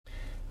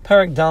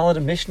Parak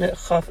Dalad Mishnah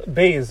Chaf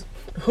Beis.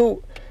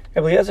 Who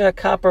Eliezer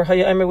HaKaper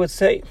Hayamer would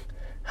say,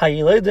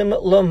 Hayiledim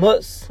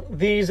Lamus,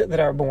 these that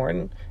are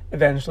born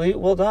eventually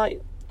will die.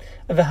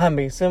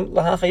 V'hamesim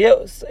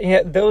lahachayos,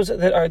 yet those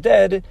that are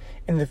dead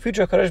in the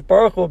future, Kadosh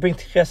Baruch will bring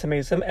tichias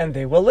hamesim and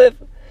they will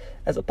live.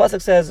 As the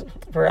pasuk says,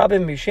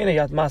 "V'rabim mishena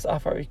yad mas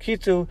afar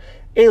ikitu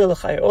elel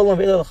chay olam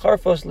elel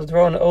charfos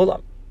ledron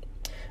olam."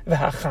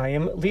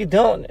 V'hachayim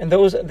lidon, and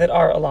those that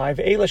are alive,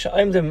 elel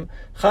sha'imdim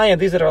chayim,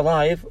 these that are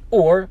alive,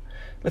 or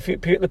the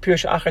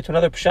pirush achar to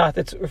another pshat,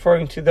 it's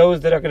referring to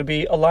those that are going to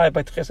be alive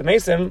by tichias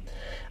hamesim.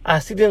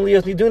 Asidin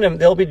lios lidunim,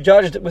 they'll be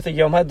judged with a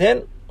yom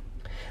hadin.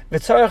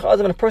 V'tzarech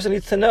adam, and a person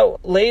needs to know,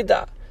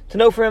 leida, to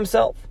know for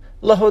himself,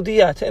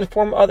 lahodia, to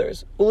inform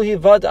others, ulhi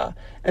vada,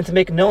 and to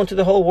make known to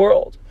the whole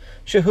world,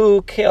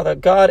 shehu keil,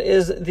 that God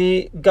is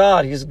the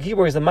God, He's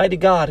Gibor, He's the mighty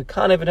God,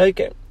 kanev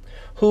v'noike,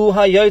 hu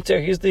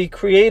hayoter, He's the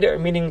creator,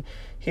 meaning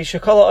He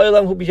shekala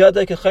olam hu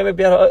biyadei kechayme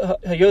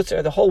biyad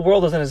hayoter, the whole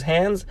world is in His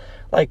hands,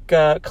 like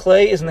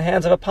clay is in the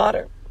hands of a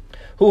potter.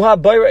 Hu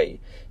habayre,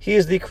 He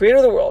is the creator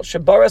of the world,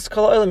 shebaras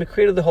kala olam, He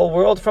created the whole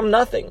world from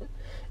nothing,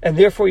 and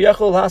therefore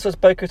Yachol Hasos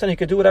Baikertan, He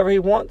could do whatever He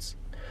wants.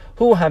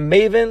 Hu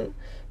HaMaven,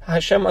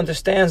 Hashem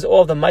understands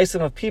all of the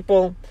maisim of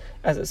people,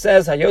 as it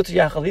says, Hayoter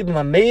Yachalibim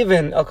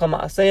HaMaven El Kol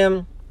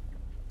Ma'aseyim.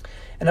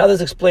 And others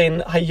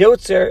explain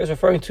Hayotzer is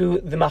referring to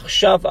the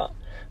Machshava,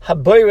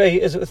 Haboire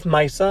is with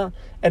Maisa,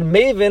 and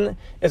Maven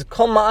is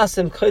Kol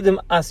Ma'asim Kodim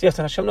Asiyas,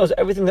 and Hashem knows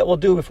everything that we'll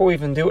do before we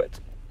even do it.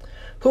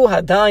 Hu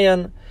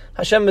Hadayan,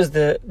 Hashem is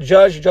the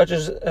judge,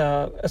 judges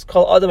as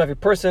called Adam, every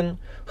person.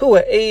 Hu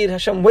ha'ed,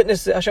 Hashem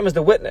witnesses, Hashem is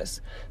the witness.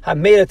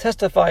 Ha'meda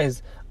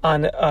testifies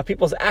on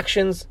people's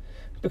actions,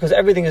 because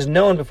everything is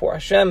known before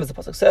Hashem, as the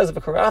pasuk says,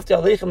 V'karafti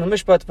aleichem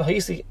l'mishpat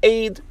v'ha'isi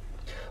eid.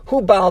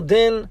 Hu Baal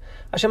Din,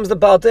 Hashem is the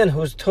Baal Din,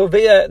 who's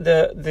Tovea,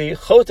 the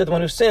Chotet, the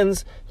one who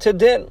sins, to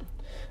Din.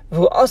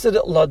 V'hu asid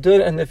ladun,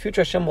 and in the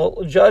future Hashem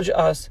will judge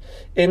us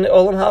in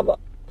Olam Haba.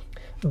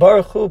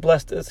 Baruch Hu,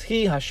 blessed is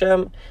He,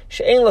 Hashem,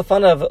 she'ein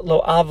lefanav lo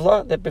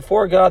avla, that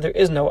before God there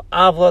is no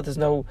avla, there's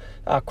no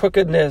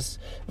crookedness,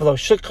 v'lo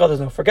shikha,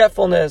 there's no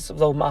forgetfulness,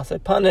 v'lo maseh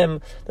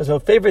panim, there's no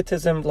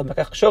favoritism, v'lo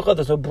mekach shocha,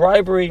 there's no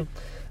bribery,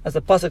 as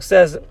the pasuk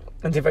says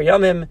in Divrei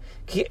Yamim,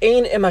 ki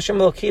ein im Hashem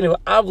Elokeinu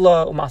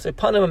avla u'maseh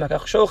panim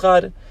u'mekach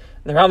shochad.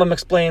 The Rambam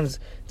explains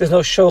there's no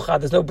shochad,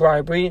 there's no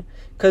bribery,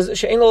 because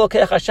she'ein lo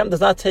lokech, Hashem does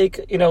not take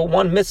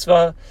one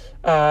mitzvah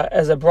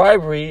as a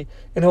bribery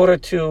in order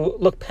to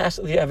look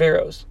past the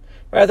averos.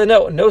 Rather,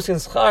 no sin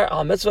schar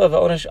al mitzvah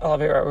v'onesh al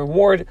avera.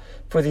 Reward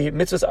for the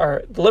mitzvahs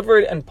are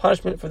delivered and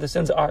punishment for the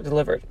sins are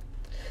delivered.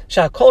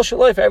 Sha'kol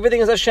shaloi, for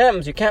everything is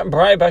Hashem's. You can't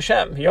bribe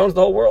Hashem. He owns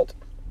the whole world.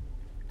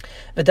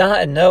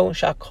 V'daha, and know,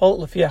 sha'kol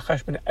lefi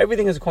ha'chashben.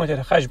 Everything is according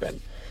to the chashben.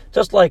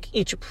 Just like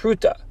each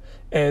pruta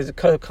is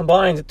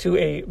combined to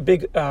a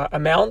big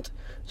amount,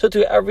 so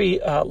to every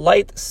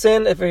light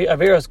sin, every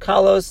averos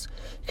kalos,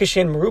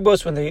 kishen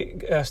merubos, when they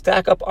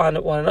stack up on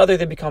one another,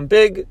 they become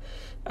big.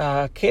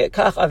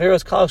 Kach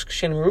averos kalos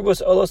kishen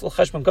merubos olos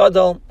l'chashben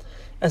gadol.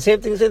 And same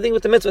thing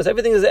with the mitzvahs.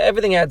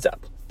 Everything adds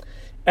up.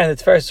 And the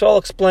Tiferes Yisrael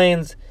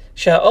explains,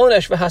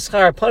 sha'onesh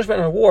v'haschar, punishment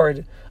and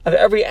reward of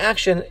every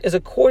action is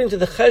according to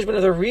the cheshbon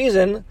of the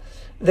reason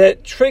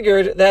that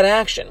triggered that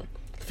action.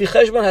 Meaning you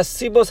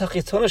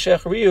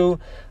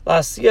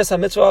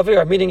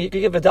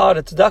could give $1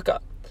 to tzedakah,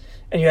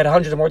 and you had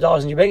 $100 or more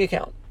in your bank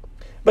account.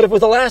 But if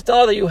with the last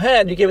dollar that you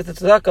had, you gave it to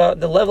tzedakah,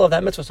 the level of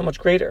that mitzvah was so much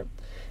greater.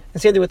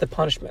 And same thing with the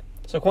punishment.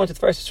 So according to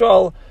the Tiferes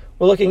Yisrael,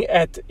 we're looking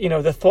at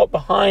the thought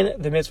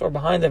behind the mitzvah or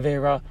behind the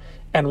vera,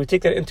 and we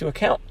take that into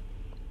account.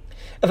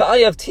 Don't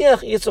let your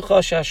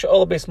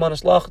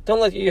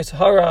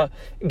Yitzhara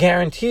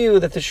guarantee you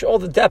that the Sheol,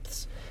 the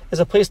depths,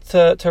 is a place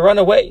to run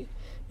away.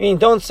 I mean,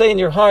 don't say in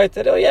your heart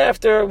that,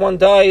 after one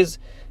dies,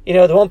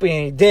 there won't be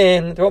any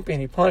din, there won't be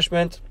any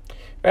punishment.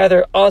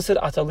 Rather, asid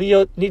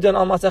ataliyot nidan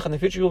al masach, in the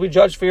future you will be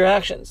judged for your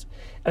actions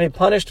and be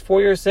punished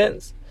for your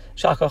sins.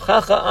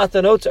 Shakochacha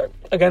atanotar,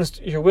 against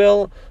your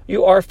will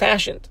you are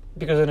fashioned,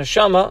 because the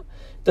neshama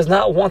does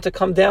not want to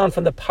come down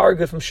from the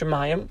pargud from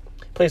Shemayim,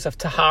 place of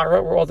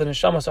tahara, where all the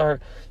neshamas are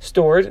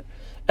stored,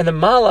 and the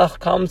malach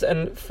comes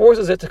and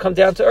forces it to come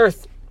down to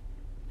earth.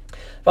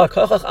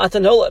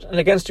 And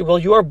against your will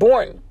you are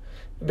born.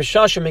 When it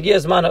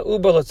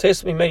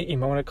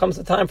comes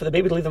to the time for the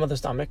baby to leave the mother's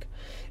stomach,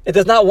 it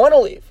does not want to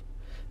leave,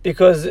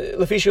 because it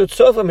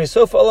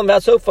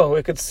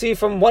could see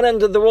from one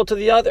end of the world to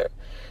the other.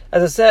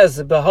 As it says,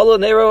 we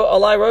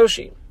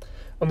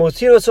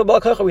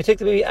take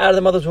the baby out of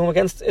the mother's womb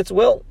against its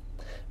will.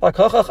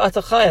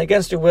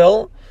 Against your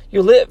will,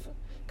 you live.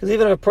 Because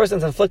even if a person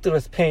is inflicted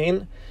with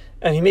pain,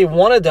 and he may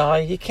want to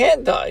die, he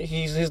can't die.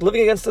 He's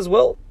living against his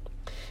will.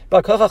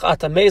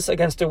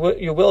 Against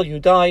your will, you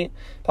die.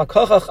 And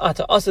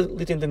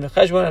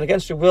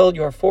against your will,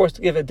 you are forced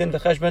to give a din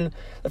v'cheshbon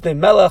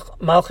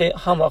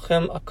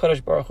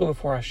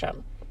before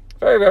Hashem.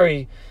 Very,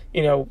 very,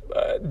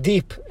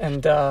 deep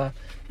and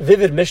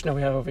vivid Mishnah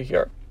we have over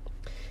here.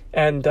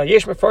 And some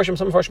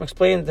Mefarshim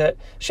explain that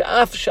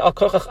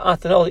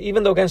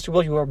even though against your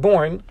will you are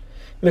born,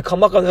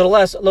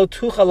 Nevertheless, lo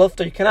tucha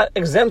lufta, you cannot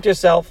exempt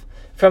yourself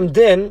from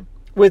din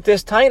with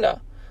this taina.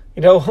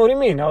 What do you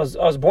mean? I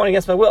was born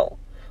against my will.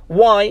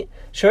 Why?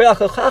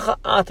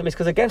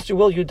 Because against your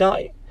will you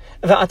die.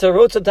 And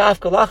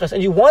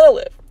you want to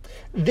live.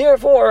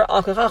 Therefore,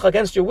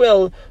 against your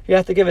will, you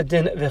have to give a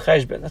din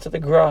v'cheshbon. That's what the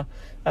Gra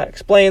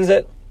explains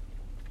it.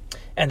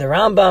 And the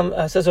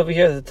Rambam says over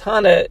here that the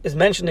Tana is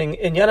mentioning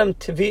in Yanam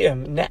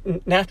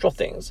Tivi'im, natural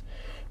things,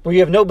 where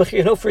you have no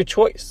free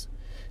choice.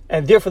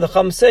 And therefore the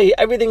Chum say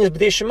everything is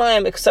b'dei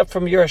shemayim except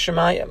from your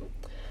shemayim.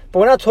 But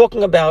we're not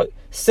talking about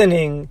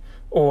sinning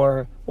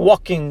or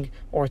walking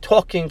or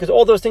talking, because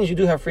all those things you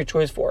do have free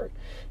choice for.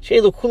 These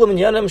you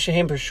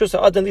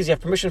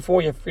have permission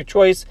for, you have free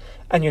choice,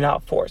 and you're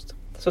not forced.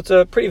 So it's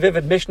a pretty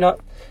vivid Mishnah,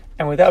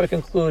 and with that we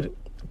conclude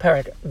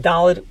Perek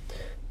Daled.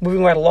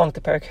 Moving right along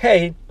to Perek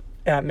Hey,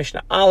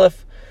 Mishnah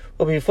Aleph.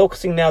 We'll be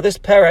focusing now this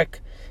Perek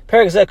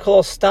Zeh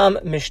Kol Stam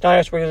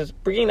Mishnayos, where he's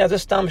bringing out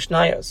this Stam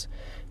Mishnayos,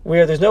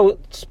 where there's no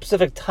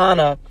specific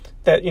Tana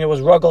that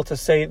was ruggled to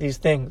say these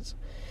things.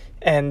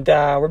 And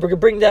we're going to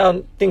bring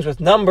down things with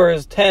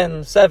numbers,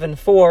 10, 7,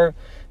 4,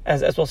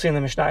 as we'll see in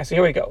the Mishnah. So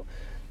here we go.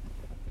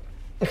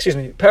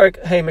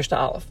 Perek Hey Mishnah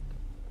Aleph.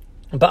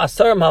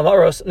 Ba'asar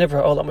ma'amaros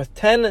nivra olam. With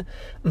 10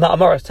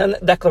 ma'amaros, 10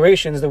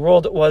 declarations, the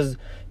world was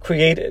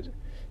created.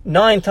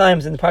 9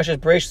 times in the Parshas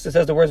Bereshis it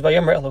says the words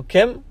Vayomer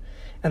Elokim,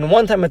 and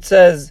one time it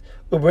says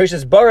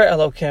Ubereshis bara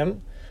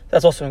Elokim.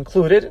 That's also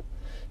included.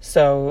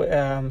 So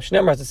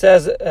Shneimar, it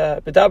says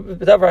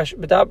B'davar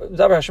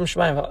Hashem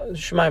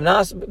Shemayim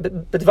Nas,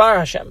 B'dvar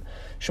Hashem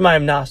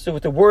Shemayim Nas. So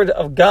with the word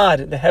of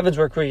God, the heavens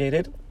were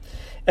created,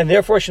 and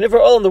therefore Shnivra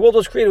Olam, the world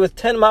was created with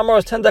 10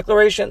 ma'amaros, 10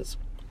 declarations.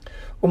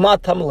 Umat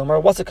Tamalim, or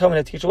what's it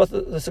coming to teach? What's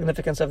the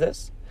significance of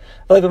this?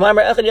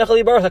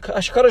 HaKadosh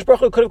Baruch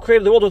Hu could have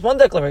created the world with one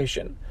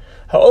declaration.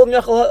 What's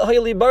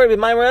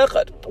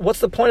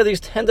the point of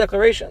these 10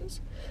 declarations?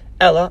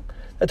 Ella,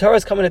 the Torah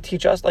is coming to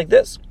teach us like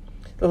this: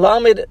 the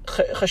Lamed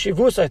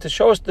Chashivusai, to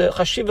show us the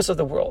Chashivus of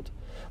the world.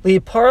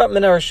 Li'ipara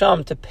min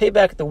harasham, to pay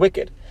back the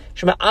wicked.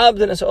 Shema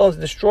Abdin is to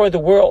destroy the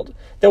world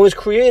that was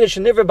created.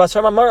 Shenivra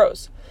basar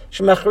mamaros.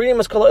 They're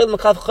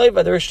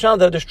Rishon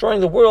that are destroying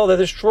the world. They're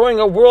destroying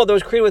a world that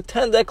was created with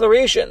 10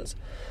 declarations.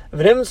 And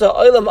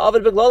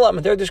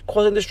they're just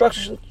causing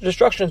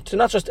destruction to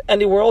not just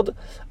any world,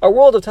 a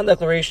world of 10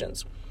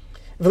 declarations.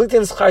 To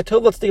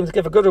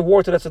give a good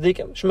reward to the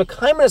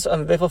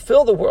tzaddikim. They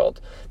fulfill the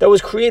world that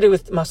was created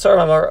with masar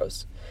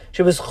mamaros.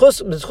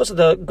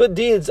 The good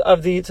deeds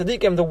of the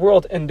tzaddikim, the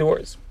world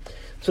endures.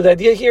 So the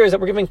idea here is that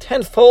we're giving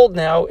 10-fold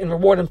now in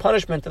reward and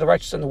punishment to the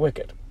righteous and the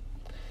wicked.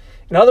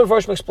 In other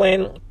verses, we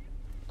explain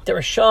that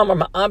Risham are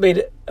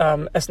ma'abed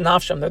es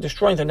nafsham, they're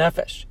destroying their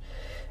nefesh.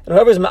 And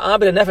whoever is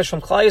ma'abed a nefesh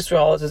from Klal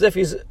Yisrael, it's as if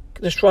he's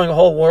destroying a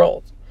whole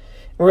world.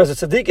 Whereas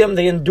the tzaddikim,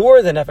 they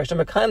endure the nefesh, they're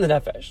mekayim the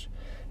nefesh.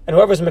 And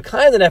whoever is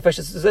mekayim the nefesh,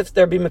 it's as if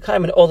they're being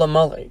mekayim in olam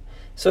mali.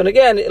 So, and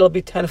again, it'll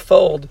be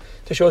 10-fold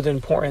to show the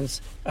importance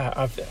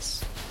of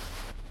this.